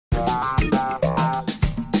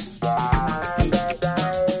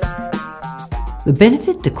The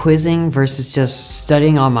benefit to quizzing versus just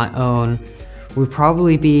studying on my own would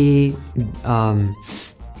probably be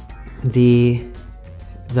the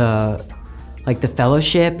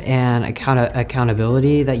fellowship and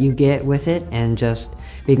accountability that you get with it, and just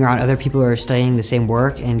being around other people who are studying the same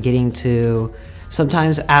work and getting to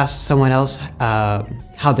sometimes ask someone else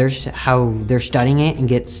how they're studying it and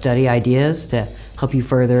get study ideas to help you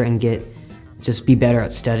further and just be better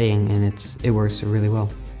at studying, and it works really well.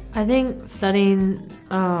 I think studying,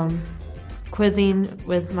 quizzing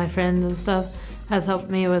with my friends and stuff has helped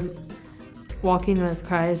me with walking with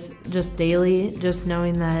Christ just daily, just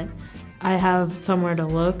knowing that I have somewhere to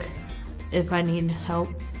look if I need help.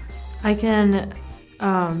 I can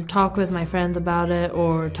talk with my friends about it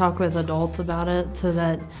or talk with adults about it so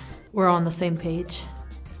that we're on the same page.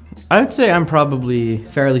 I would say I'm probably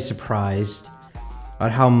fairly surprised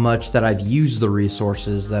at how much that I've used the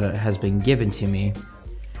resources that it has been given to me,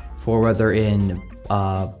 for whether in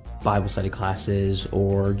Bible study classes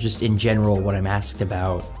or just in general what I'm asked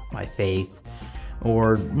about my faith,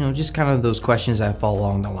 or just kind of those questions that fall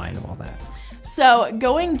along the line of all that. So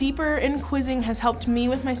going deeper in quizzing has helped me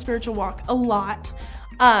with my spiritual walk a lot.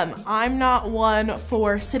 I'm not one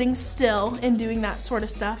for sitting still and doing that sort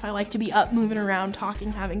of stuff. I like to be up, moving around,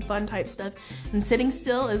 talking, having fun type stuff, and sitting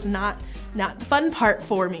still is not the fun part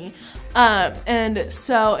for me. And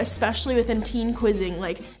so especially within teen quizzing,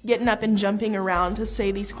 like getting up and jumping around to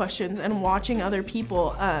say these questions and watching other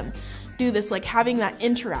people do this, like having that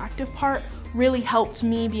interactive part really helped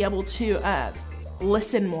me be able to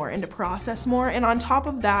listen more and to process more. And on top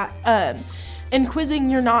of that, in quizzing,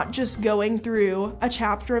 you're not just going through a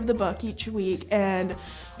chapter of the book each week and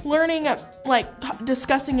learning,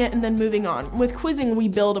 discussing it and then moving on. With quizzing, we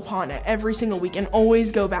build upon it every single week and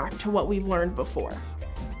always go back to what we've learned before.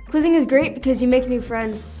 Quizzing is great because you make new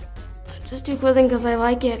friends. Just do quizzing because I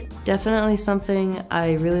like it. Definitely something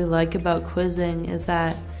I really like about quizzing is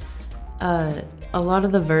that a lot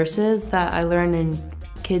of the verses that I learn in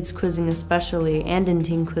kids quizzing especially, and in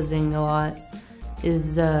teen quizzing a lot,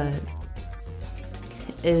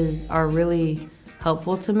 are really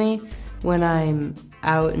helpful to me when I'm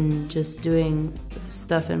out and just doing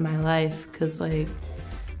stuff in my life, because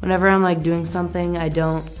whenever I'm doing something I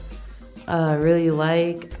don't really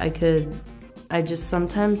like, I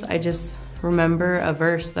just remember a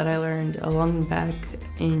verse that I learned a long back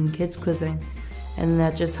in kids quizzing, and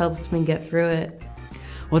that just helps me get through it.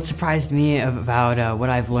 What surprised me about what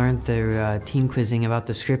I've learned through teen quizzing about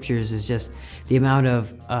the scriptures is just the amount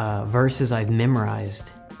of verses I've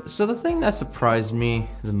memorized. So the thing that surprised me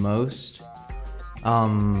the most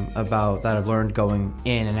about that I've learned going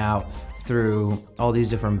in and out through all these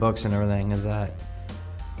different books and everything is that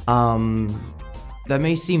that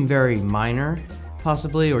may seem very minor,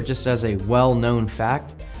 possibly, or just as a well-known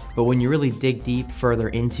fact, but when you really dig deep further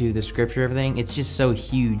into the scripture, everything, it's just so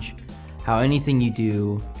huge. How anything you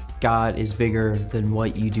do, God is bigger than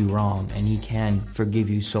what you do wrong, and He can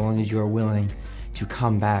forgive you so long as you are willing to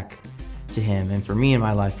come back to Him. And for me in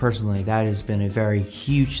my life personally, that has been a very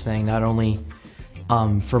huge thing, not only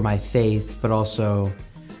for my faith, but also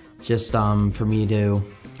just for me to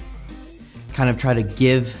kind of try to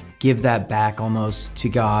give that back almost to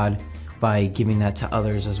God by giving that to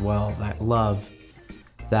others as well, that love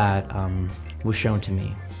that was shown to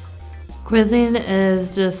me. Quizzing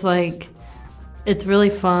is just it's really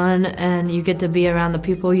fun, and you get to be around the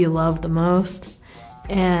people you love the most,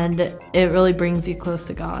 and it really brings you close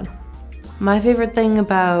to God. My favorite thing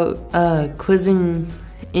about quizzing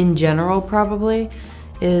in general probably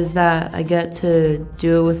is that I get to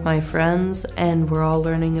do it with my friends, and we're all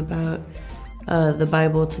learning about the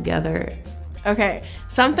Bible together. Okay,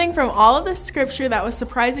 something from all of the scripture that was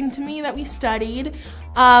surprising to me that we studied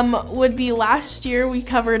would be last year we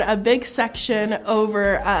covered a big section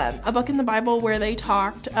over a book in the Bible where they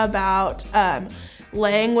talked about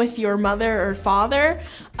laying with your mother or father,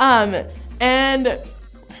 and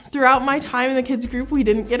throughout my time in the kids group we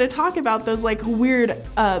didn't get to talk about those weird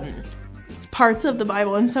parts of the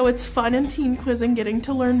Bible, and so it's fun in teen quizzing getting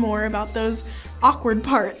to learn more about those awkward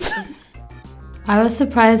parts. I was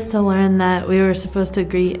surprised to learn that we were supposed to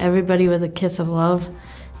greet everybody with a kiss of love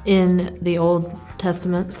in the Old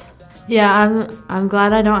Testament. Yeah, I'm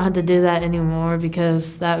glad I don't have to do that anymore,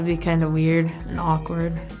 because that would be kind of weird and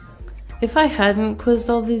awkward. If I hadn't quizzed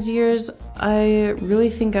all these years, I really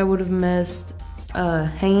think I would have missed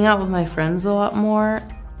hanging out with my friends a lot more,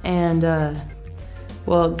 and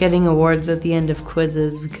getting awards at the end of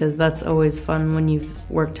quizzes, because that's always fun when you've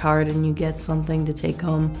worked hard and you get something to take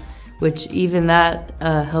home, which even that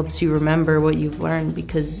helps you remember what you've learned,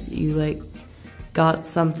 because you got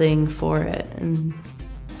something for it and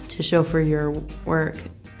to to show for your work.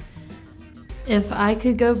 If I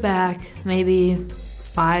could go back maybe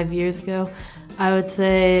 5 years ago, I would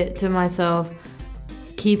say to myself,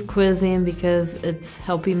 keep quizzing because it's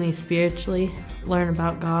helping me spiritually learn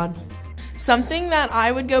about God. Something that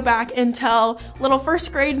I would go back and tell little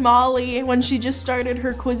first grade Molly when she just started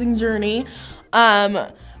her quizzing journey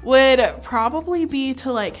would probably be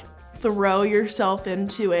to like throw yourself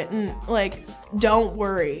into it and like don't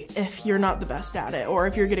worry if you're not the best at it or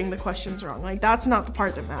if you're getting the questions wrong. Like that's not the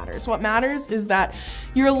part that matters. What matters is that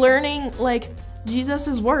you're learning like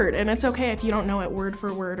Jesus' word, and it's okay if you don't know it word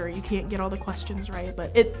for word or you can't get all the questions right, but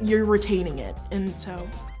you're retaining it, and so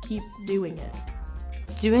keep doing it.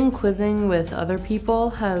 Doing quizzing with other people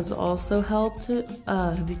has also helped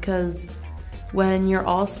because when you're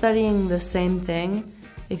all studying the same thing,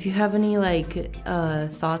 if you have any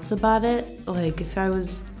thoughts about it, like if I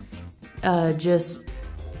was just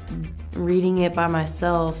reading it by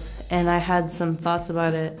myself and I had some thoughts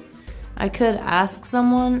about it, I could ask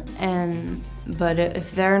someone, but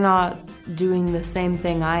if they're not doing the same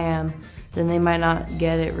thing I am, then they might not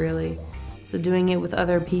get it really. So doing it with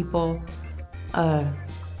other people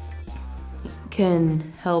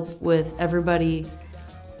can help with everybody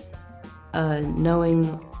knowing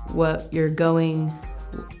what you're going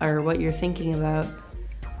or what you're thinking about,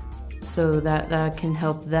 so that can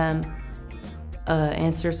help them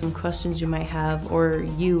answer some questions you might have, or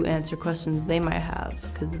you answer questions they might have,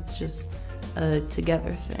 because it's just a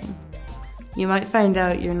together thing. You might find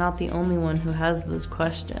out you're not the only one who has those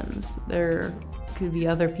questions. There could be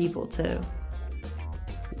other people too.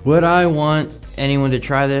 Would I want anyone to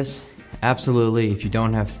try this? Absolutely. If you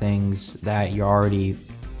don't have things that you're already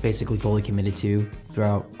basically fully committed to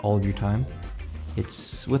throughout all of your time,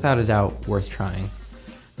 it's without a doubt worth trying,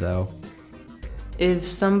 though. If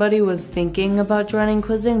somebody was thinking about joining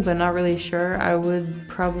quizzing but not really sure, I would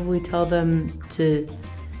probably tell them to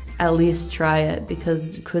at least try it,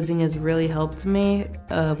 because quizzing has really helped me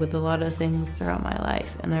with a lot of things throughout my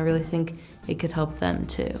life, and I really think it could help them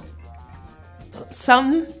too.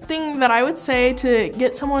 Something that I would say to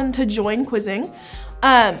get someone to join quizzing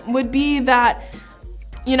would be that,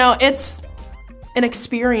 it's an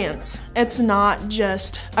experience. It's not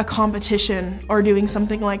just a competition or doing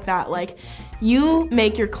something like that. Like, you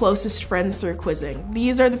make your closest friends through quizzing.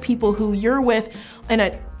 These are the people who you're with in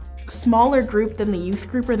a smaller group than the youth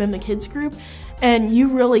group or than the kids group, and you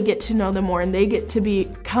really get to know them more, and they get to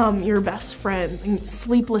become your best friends, and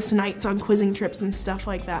sleepless nights on quizzing trips and stuff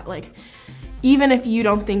like that. Like, even if you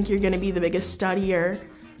don't think you're gonna be the biggest studier,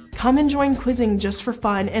 come and join quizzing just for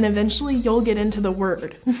fun, and eventually you'll get into the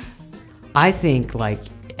word. I think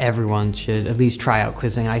everyone should at least try out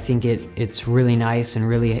quizzing. I think it's really nice and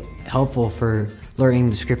really helpful for learning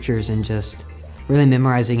the scriptures and just really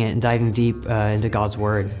memorizing it and diving deep into God's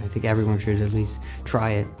word. I think everyone should at least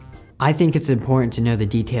try it. I think it's important to know the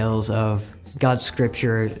details of God's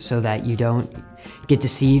scripture so that you don't get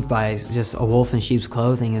deceived by just a wolf in sheep's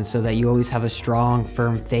clothing, and so that you always have a strong,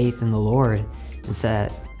 firm faith in the Lord. So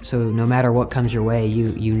no matter what comes your way,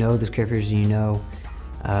 you know the scriptures, and you know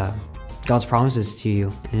God's promises to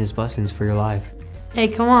you and his blessings for your life. Hey,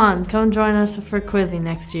 come join us for quizzing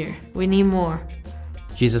next year. We need more.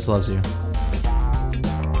 Jesus loves you.